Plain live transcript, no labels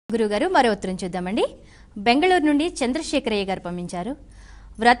గురుగారు మరో ఉత్తరం చూద్దామండి. బెంగళూరు నుండి చంద్రశేఖరయ్య గారు పంపించారు.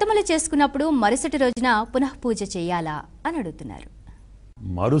 వ్రతములు చేసుకున్నప్పుడు మరుసటి రోజున పునః పూజ చేయాలా అని అడుగుతున్నారు.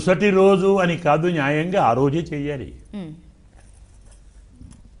 మరుసటి రోజు అని కాదు, న్యాయంగా ఆ రోజే చేయాలి.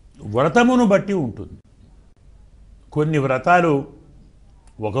 వ్రతమును బట్టి ఉంటుంది. కొన్ని వ్రతాలు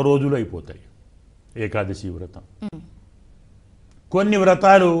ఒక రోజులో అయిపోతాయి, ఏకాదశి వ్రతం. కొన్ని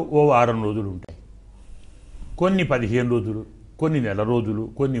వ్రతాలు ఓ వారం రోజులు ఉంటాయి, కొన్ని 15 రోజులు, కొన్ని నెల రోజులు,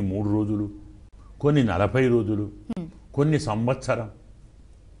 కొన్ని 3 రోజులు, కొన్ని 40 రోజులు, కొన్ని సంవత్సరం.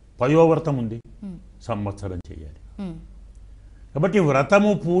 పయోవ్రతం ఉంది, సంవత్సరం చేయాలి. కాబట్టి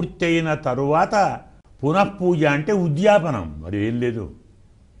వ్రతము పూర్తయిన తరువాత పునఃపూజ అంటే ఉద్యాపనం, మరి ఏం లేదు.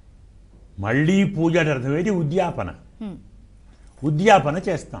 మళ్ళీ పూజ అంటే అర్థమేంటి? ఉద్యాపన. ఉద్యాపన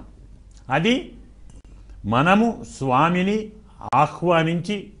చేస్తాం. అది మనము స్వామిని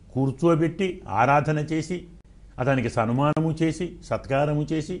ఆహ్వానించి కూర్చోబెట్టి ఆరాధన చేసి అతనికి సన్మానము చేసి సత్కారము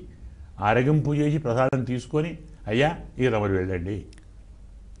చేసి ఆరగింపు చేసి ప్రసాదం తీసుకొని అయ్యా ఈ రమరు వెళ్ళండి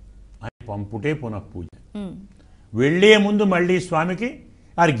అని పంపుటే పునఃపూజ. వెళ్ళే ముందు మళ్ళీ స్వామికి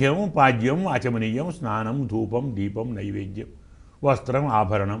అర్ఘ్యం, పాద్యం, ఆచమనీయం, స్నానం, ధూపం, దీపం, నైవేద్యం, వస్త్రం,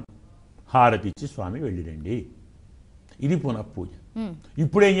 ఆభరణం, హారతి ఇచ్చి స్వామి వెళ్ళిరండి. ఇది పునఃపూజ.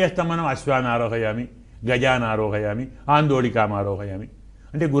 ఇప్పుడేం చేస్తాం మనం? అశ్వానారోహయామి, గజానారోహయామి, ఆందోళికామారోహయామి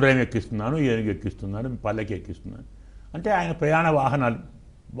అంటే గుర్రం ఎక్కిస్తున్నాను, ఏనుగు ఎక్కిస్తున్నాను, పల్లకి ఎక్కిస్తున్నాను అంటే ఆయన ప్రయాణ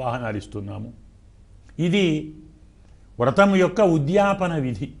వాహనాలు ఇస్తున్నాము. ఇది వ్రతం యొక్క ఉద్యాపన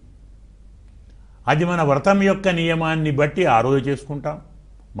విధి. అది మన వ్రతం యొక్క నియమాన్ని బట్టి ఆ రోజు చేసుకుంటాం,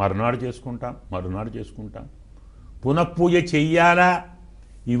 మరునాడు చేసుకుంటాం, మరునాడు చేసుకుంటాం. పునఃపూజ చెయ్యాలా?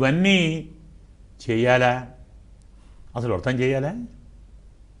 ఇవన్నీ చేయాలా? అసలు వ్రతం చేయాలా?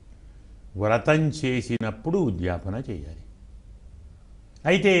 వ్రతం చేసినప్పుడు ఉద్యాపన చేయాలి.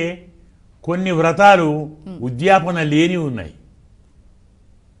 అయితే కొన్ని వ్రతాలు ఉద్యాపన లేని ఉన్నాయి.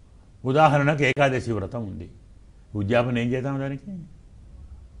 ఉదాహరణకు ఏకాదశి వ్రతం ఉంది, ఉద్యాపన ఏం చేద్దాం దానికి?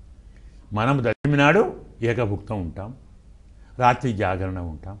 మనం దశమి నాడు ఏకభుక్తం ఉంటాం, రాత్రి జాగరణ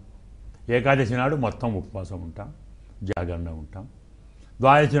ఉంటాం. ఏకాదశి నాడు మొత్తం ఉపవాసం ఉంటాం, జాగరణ ఉంటాం.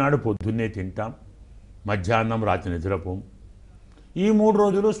 ద్వాదశి నాడు పొద్దున్నే తింటాం, మధ్యాహ్నం రాత్రి నిద్రపోం. ఈ 3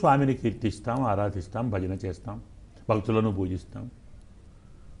 రోజులు స్వామిని కీర్తిస్తాం, ఆరాధిస్తాం, భజన చేస్తాం, భక్తులను పూజిస్తాం.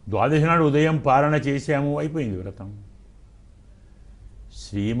 ద్వాదశి నాడు ఉదయం పారణ చేశాము, అయిపోయింది వ్రతం.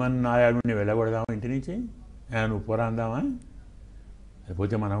 శ్రీమన్నారాయణుడిని వెళ్ళగొడదామా ఇంటి నుంచి? ఆయన ఉపరాందామా?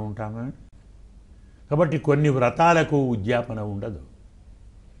 లేకపోతే మనం ఉంటామా? కాబట్టి కొన్ని వ్రతాలకు ఉద్యాపన ఉండదు.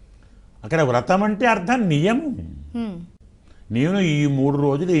 అక్కడ వ్రతం అంటే అర్థం నియమం. నేను ఈ 3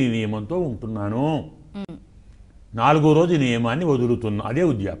 రోజులు ఈ నియమంతో ఉంటున్నాను, 4వ రోజు నియమాన్ని వదులుతున్నా, అదే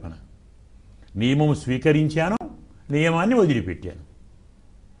ఉద్యాపన. నియమం స్వీకరించాను, నియమాన్ని వదిలిపెట్టాను.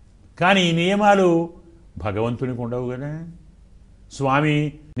 కానీ ఈ నియమాలు భగవంతునికి ఉండవు కదా. స్వామి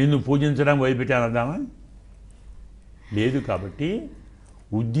నిన్ను పూజించడం వదిలిపెట్టాను అందామా? లేదు. కాబట్టి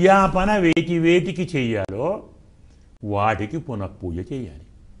ఉద్యాపన వేటికి చెయ్యాలో వాటికి పునఃపూజ చేయాలి.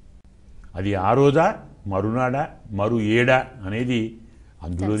 అది ఆ రోజా, మరునాడా, మరు ఏడా అనేది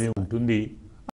అందులోనే ఉంటుంది.